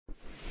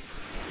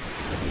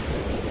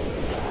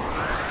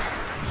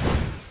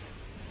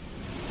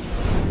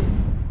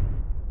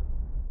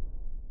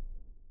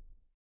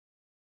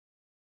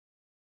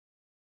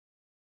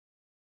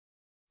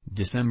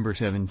December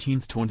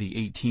 17,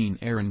 2018.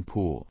 Aaron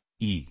Poole,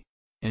 E!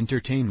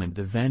 Entertainment.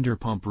 The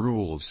Vanderpump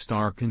Rules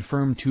star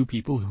confirmed 2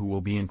 people who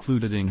will be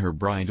included in her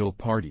bridal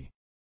party.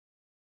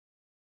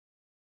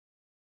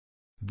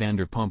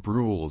 Vanderpump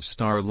Rules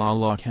star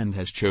Lala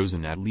has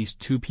chosen at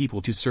least 2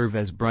 people to serve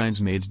as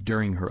bridesmaids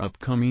during her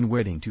upcoming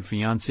wedding to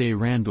fiancé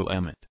Randall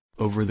Emmett.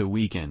 Over the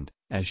weekend,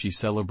 as she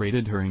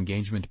celebrated her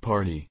engagement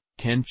party,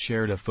 Kent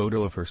shared a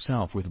photo of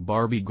herself with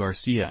Barbie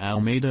Garcia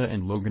Almeida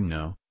and Logan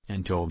No,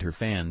 and told her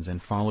fans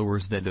and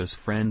followers that those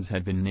friends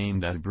had been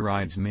named as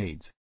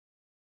bridesmaids.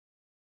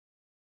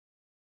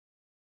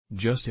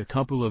 "Just a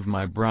couple of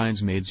my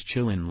bridesmaids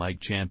chillin' like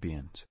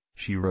champions,"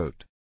 she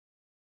wrote.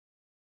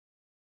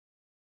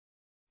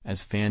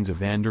 As fans of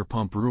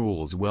Vanderpump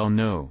Rules well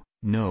know,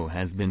 No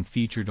has been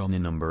featured on a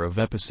number of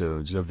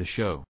episodes of the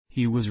show.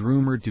 He was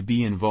rumored to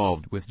be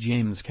involved with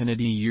James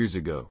Kennedy years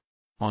ago.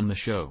 On the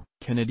show,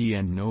 Kennedy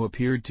and No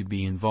appeared to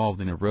be involved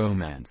in a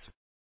romance.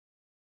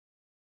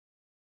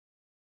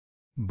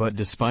 But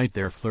despite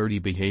their flirty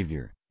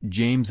behavior,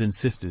 James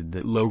insisted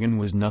that Logan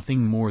was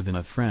nothing more than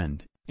a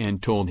friend,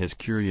 and told his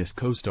curious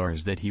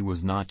co-stars that he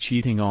was not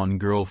cheating on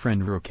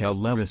girlfriend Raquel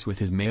Leviss with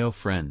his male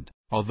friend.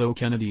 Although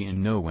Kennedy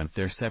and No went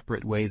their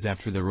separate ways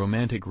after the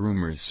romantic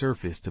rumors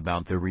surfaced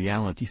about the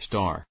reality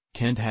star,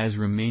 Kent has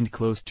remained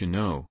close to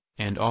No,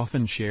 and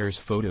often shares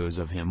photos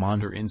of him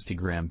on her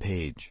Instagram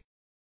page.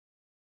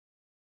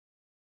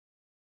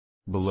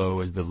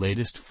 Below is the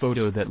latest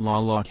photo that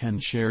Lala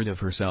shared of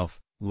herself,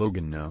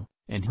 Logan No,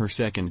 and her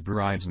second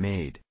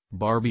bridesmaid,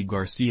 Barbie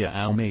Garcia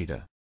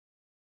Almeida.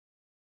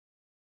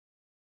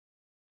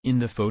 In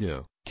the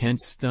photo,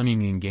 Kent's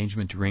stunning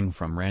engagement ring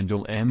from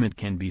Randall Emmett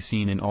can be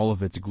seen in all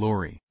of its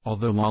glory.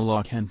 Although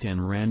Lala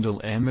and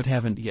Randall Emmett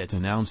haven't yet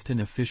announced an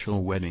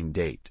official wedding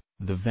date,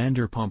 the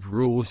Vanderpump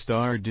Rules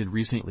star did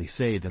recently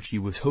say that she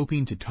was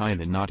hoping to tie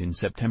the knot in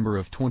September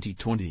of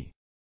 2020.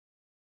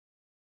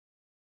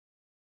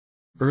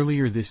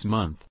 Earlier this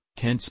month,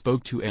 Kent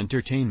spoke to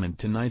Entertainment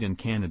Tonight in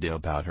Canada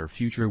about her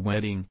future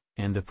wedding,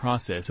 and the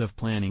process of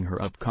planning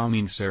her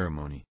upcoming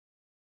ceremony.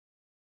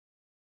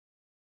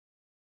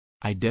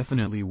 "I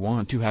definitely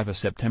want to have a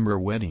September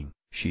wedding,"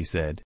 she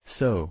said.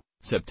 "So,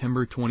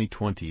 September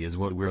 2020 is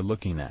what we're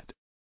looking at.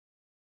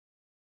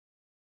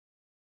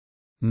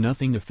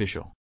 Nothing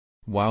official."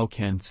 While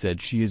Kent said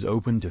she is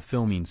open to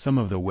filming some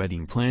of the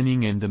wedding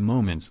planning and the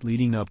moments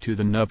leading up to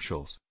the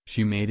nuptials,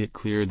 she made it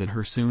clear that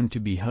her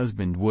soon-to-be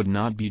husband would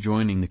not be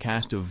joining the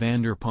cast of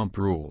Vanderpump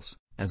Rules,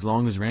 as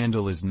long as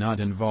Randall is not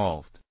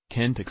involved.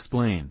 Kent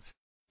explains.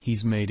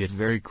 "He's made it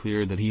very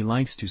clear that he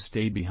likes to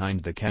stay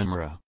behind the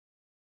camera.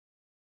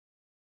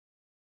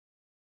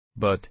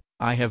 But,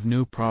 I have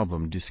no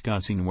problem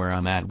discussing where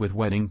I'm at with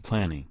wedding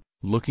planning,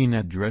 looking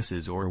at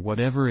dresses or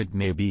whatever it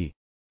may be.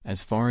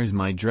 As far as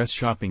my dress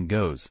shopping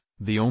goes,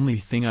 the only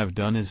thing I've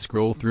done is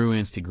scroll through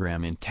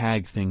Instagram and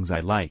tag things I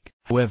like.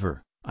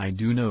 However, I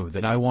do know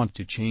that I want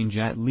to change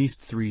at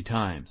least 3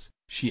 times,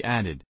 she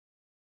added.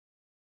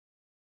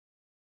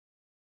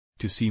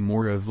 To see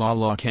more of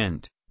Lala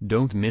Kent,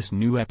 don't miss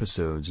new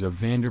episodes of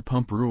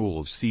Vanderpump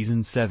Rules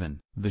Season 7.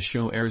 The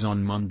show airs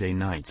on Monday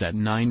nights at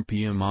 9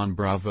 p.m. on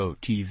Bravo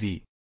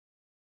TV.